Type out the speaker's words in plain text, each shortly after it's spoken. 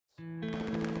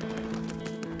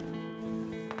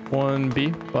One B,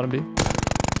 bottom B.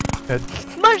 Head.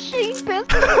 Machine pistol!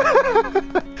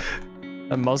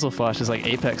 That muzzle flash is like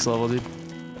Apex level, dude.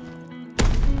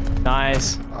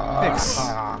 Nice. Thanks.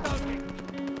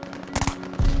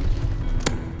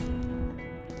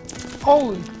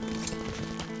 Holy.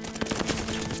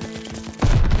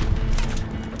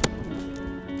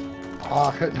 Oh,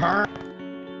 hit her.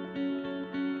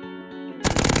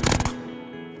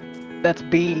 That's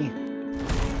B.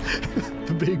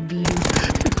 The big B.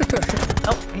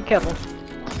 Oh, be careful.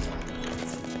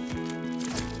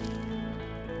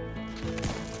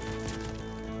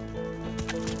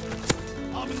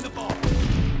 Arming the bomb.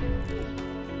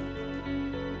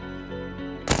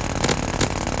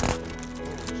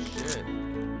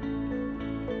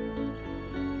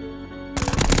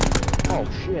 Oh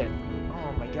shit.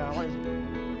 Oh my god, what is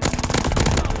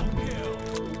Double kill.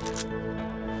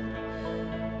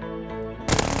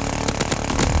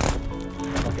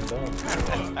 fucking done?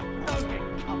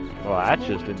 Well, that's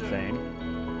just insane.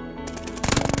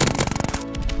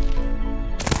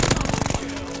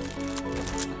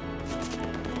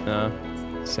 No.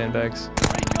 Sandbags.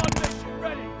 Recon mission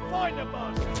ready. Find the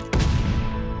bastard.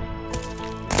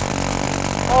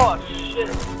 Oh shit!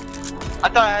 I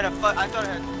thought I had a I thought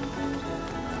I had.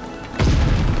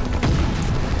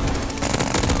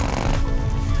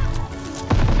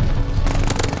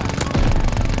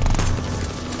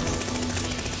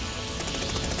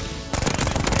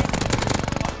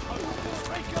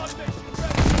 Recon mission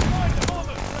ready. Find the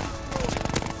bombers.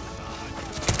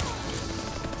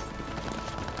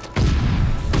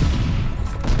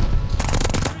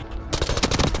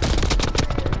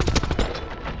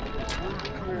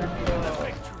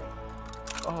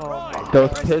 Oh,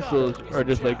 those pistols are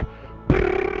just like.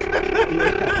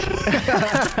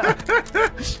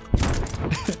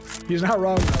 He's not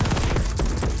wrong.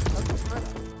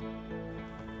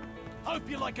 Hope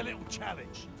you like a little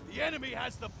challenge. The enemy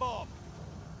has the bomb.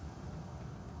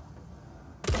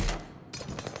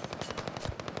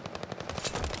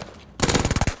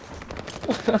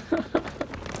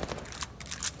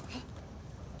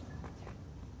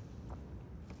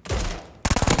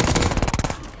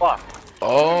 Fuck.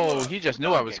 Oh, he just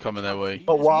knew I was coming that way.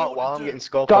 But while I'm getting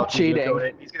scoped Stop up,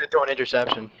 cheating. He's gonna throw an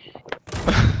interception.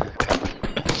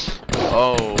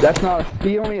 Oh. That's not.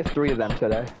 He only has 3 of them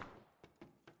today.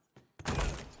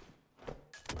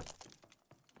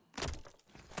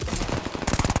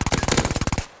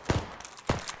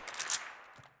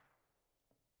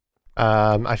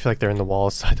 I feel like they're in the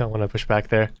walls, so I don't want to push back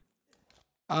there.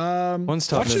 One's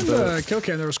top Watching mid, the kill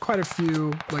cam, there was quite a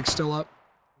few like still up.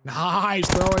 Nice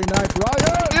throwing knife,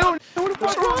 Ryan. Find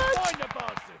the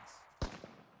bastards.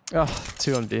 Oh,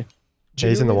 2 on B. Yeah,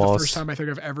 he's in the Genuinely walls. The first time I think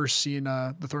I've ever seen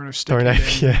the throwing knife stick. Throwing in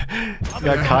knife, game. yeah.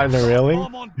 Got caught in the railing.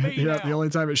 Bomb on B Yeah, now. the only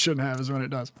time it shouldn't have is when it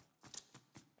does.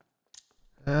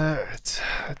 Let's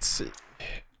see.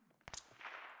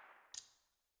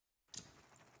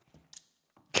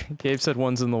 Gabe said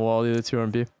one's in the wall, the other 2 are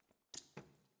on B.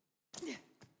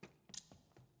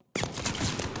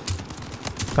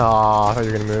 Aw, I thought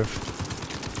you were gonna move.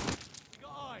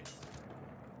 Guys.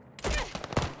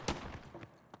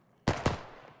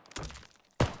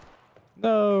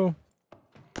 No.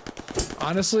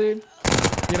 Honestly,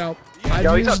 you know, I've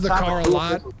Yo, he's used the outside car a with dual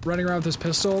lot. pistols. Running around with this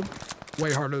pistol,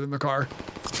 way harder than the car.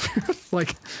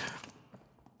 Like,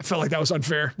 I felt like that was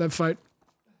unfair, that fight.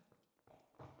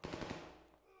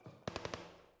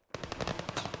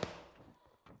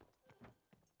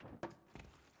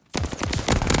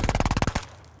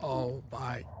 Oh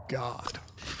my god.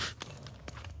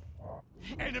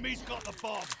 Enemy's got the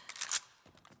bomb.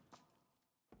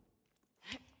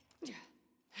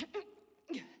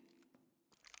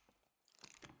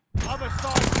 Other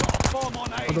side's got a bomb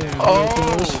on A now.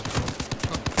 Oh.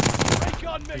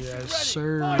 Recon mission Yes, ready.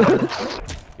 sir. Find the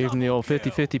bastard. Gave him the old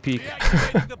 50-50 peek.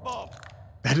 Deactivating the bomb.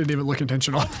 That didn't even look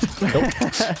intentional.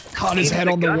 Caught his head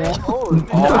on the wall.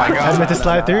 Oh my god. I meant to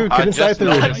slide through, I couldn't slide just through.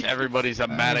 noticed everybody's a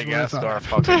Madagascar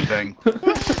fucking thing.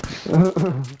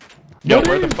 Yo,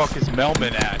 where the fuck is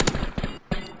Melman at?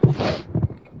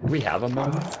 We have a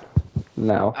moment?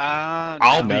 No.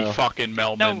 I'll be fucking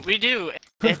Melman. No, we do.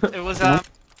 It was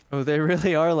Oh, they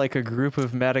really are like a group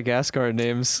of Madagascar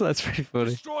names. That's pretty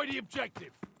funny. Destroy the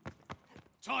objective.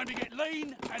 Time to get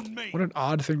lean and mean. What an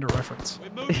odd thing to reference. We're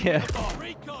moving Yeah. to the bomb.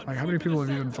 Recon Like, how many people have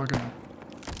even fucking...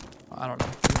 I don't know.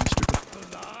 Feeling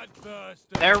stupid.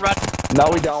 Bloodthirster. they're running. No,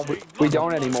 we don't. We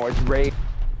don't anymore. It's raid.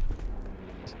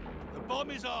 The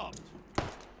bomb is armed.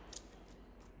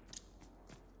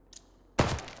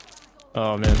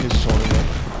 Oh man, he's just holding it.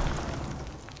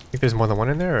 Think there's more than one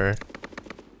in there, or?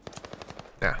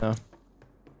 Nah. No.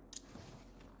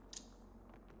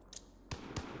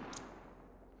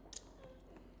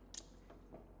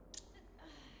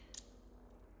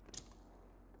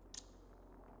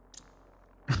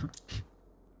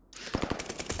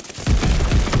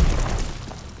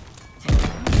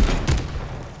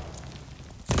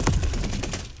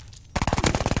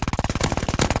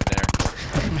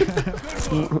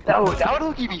 That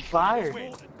would be fire.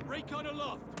 Recon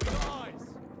aloft. Your eyes.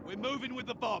 We're moving with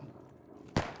the bomb.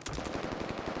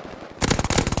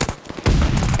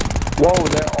 Whoa,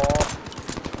 they're all.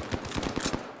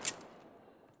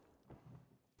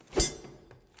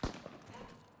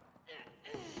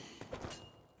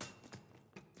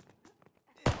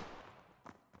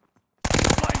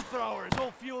 Flamethrower is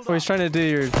all fueled Oh, he's up. trying to do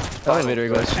your elevator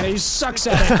glitch. And he sucks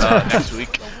at it. Next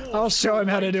week. I'll show him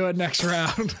how to do it next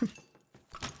round.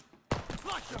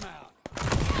 Flush them out.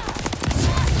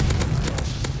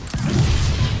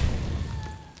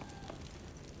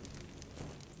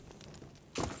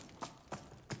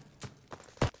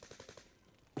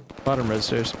 Bottom red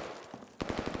stairs.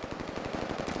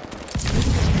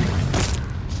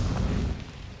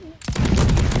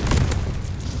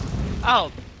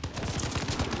 Oh.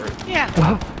 Yeah.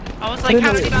 I was like,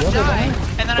 how did he not die?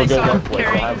 And then I saw him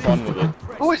carrying. Have fun with it.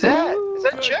 Who is that? Is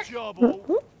that a Good chick? job,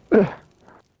 all. Can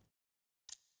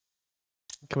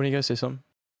one of you guys say something?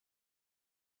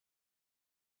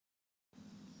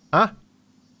 Huh?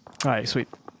 Alright, sweet.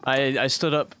 I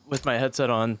stood up with my headset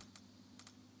on.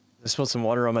 I spilled some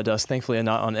water on my desk. Thankfully,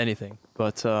 not on anything.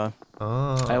 But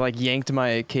I like yanked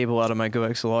my cable out of my Go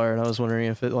XLR, and I was wondering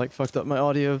if it like fucked up my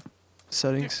audio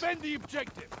settings. Defend the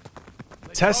objective.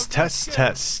 They Test, don't test, get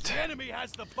test. The enemy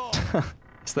has the bomb. You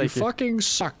Thank you. fucking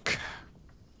suck.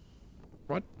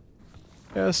 What?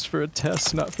 Asked for a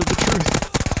test, not for the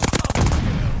truth.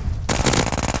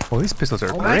 Well, these pistols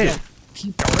are Oh my great. God.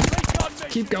 Keep going. Recon mission.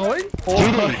 Keep going.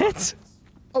 What?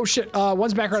 Oh shit.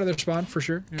 One's back right of their spawn for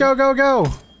sure. Yeah. Go, go, go!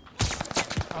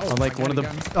 Oh, I'm like my one of God, the-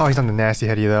 again. Oh, he's on the nasty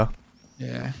heady though.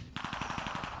 Yeah.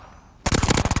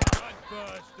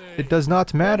 Bloodthirsty. It does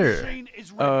not matter. Machine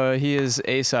is ready. He is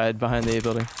A side behind the A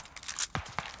building.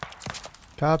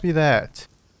 Copy that.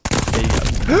 There you go.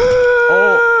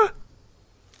 Oh!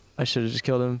 I should have just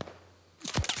killed him.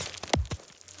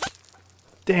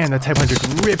 Damn, that Type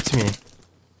 100 ripped me.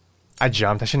 I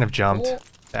jumped. I shouldn't have jumped.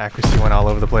 The accuracy went all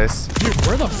over the place. Dude,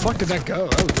 where the fuck did that go?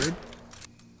 That was weird.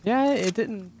 Yeah, it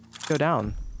didn't go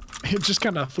down. It just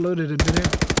kind of floated in midair.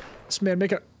 This man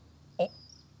make a. Oh,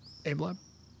 aim lab.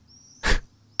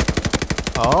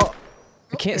 Oh,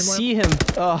 I can't aim lab. see him.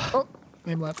 Ugh. Oh,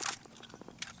 aim lab.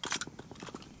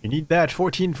 you need that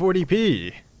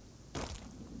 1440p.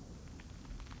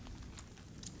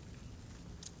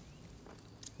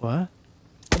 What?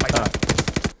 Oh my God.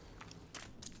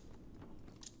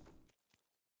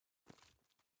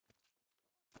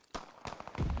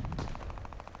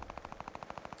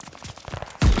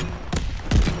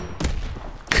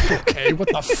 Okay, what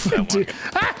the fuck, dude?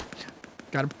 Ah!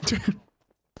 Got him.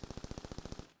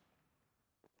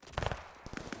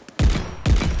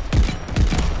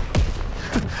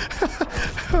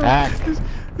 Back.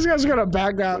 These guys are gonna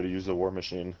back out. Way to use the war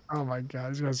machine. Oh my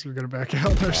God, these guys are gonna back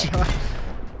out. No shot.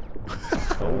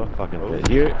 Oh, fucking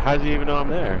how does he even know I'm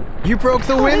there? You broke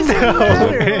the window.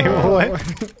 Wait,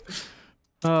 what?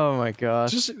 Oh my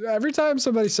gosh. Just every time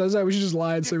somebody says that, we should just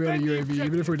lie and say we had a UAV,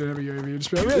 even if we didn't have a UAV. Just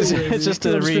be like, we had a UAV. It's just to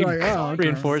They'll be like, oh, okay.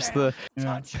 reinforce the.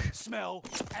 Touch, smell,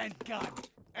 and gun.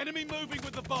 Enemy moving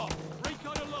with the bomb.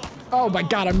 Recon aloft. Oh my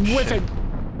God, I'm whiffing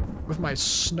with my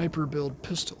sniper build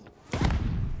pistol.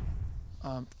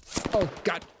 Oh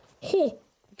God. Oh,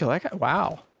 Kill that guy?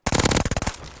 Wow.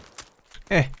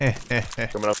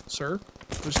 Coming up. sir,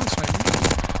 who's the sniper?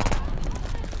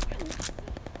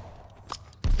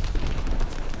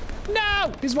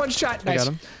 No, he's one shot. I Nice.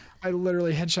 got him. I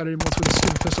literally headshotted him once with a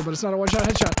stupid pistol, but it's not a one-shot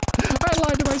headshot. I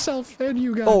lied to myself and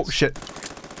you guys. Oh shit.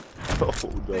 Oh,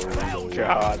 no,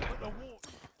 God.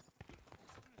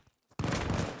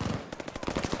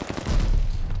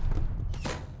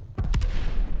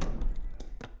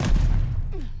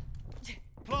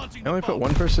 Planting I the only put bomb.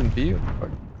 one person B.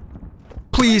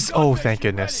 Please. Oh, thank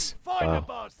goodness. Find the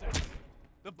bastards.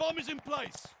 The bomb is in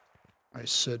place. I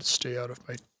said stay out of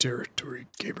my territory,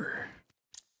 gamer.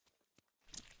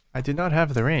 I did not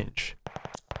have the range.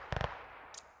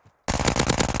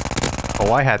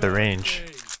 Oh, I had the range.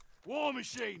 War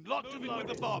machine locked him in with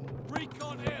the bomb.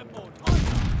 Recon airborne.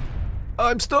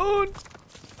 I'm stoned.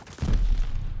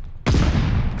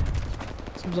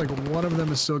 Seems like one of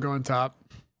them is still going top.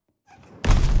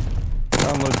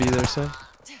 Download B there, so.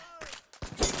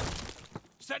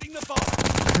 Setting the bomb.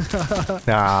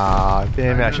 Nah,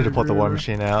 damn it. I should have pulled the war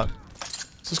machine out.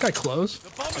 Is this guy close? The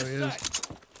bomb Oh, is he is. set.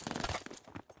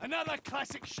 Another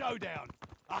classic showdown.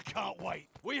 I can't wait.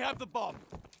 We have the bomb.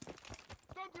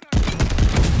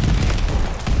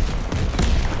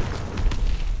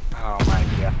 Oh my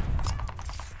God.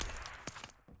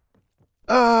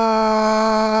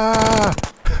 Ah!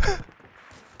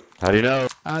 How do you know?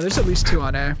 There's at least two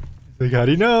on A. Like, how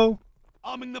do you know?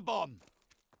 Arming the bomb.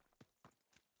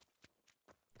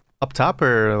 Up top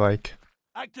or like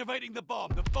Activating the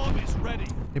bomb. The bomb is ready.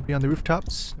 maybe on the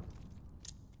rooftops?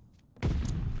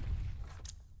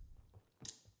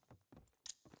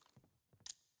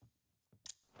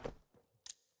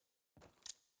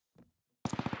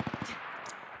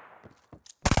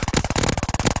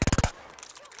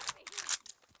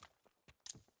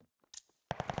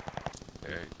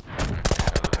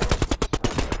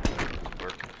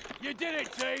 You did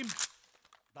it, team.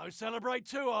 Don't celebrate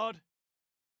too hard.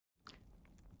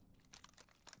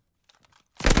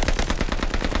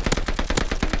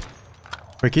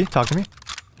 Ricky, talk to me.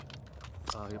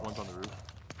 One's on the roof.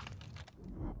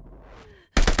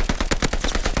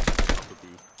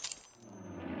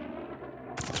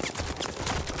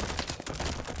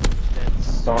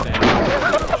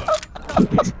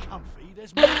 It's comfy.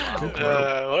 There's more.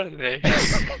 What a nade.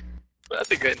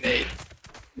 That's a good nade.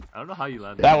 I don't know how you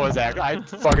landed. That was I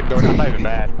fucking don't. I'm not even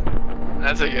mad.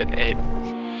 That's a good nade.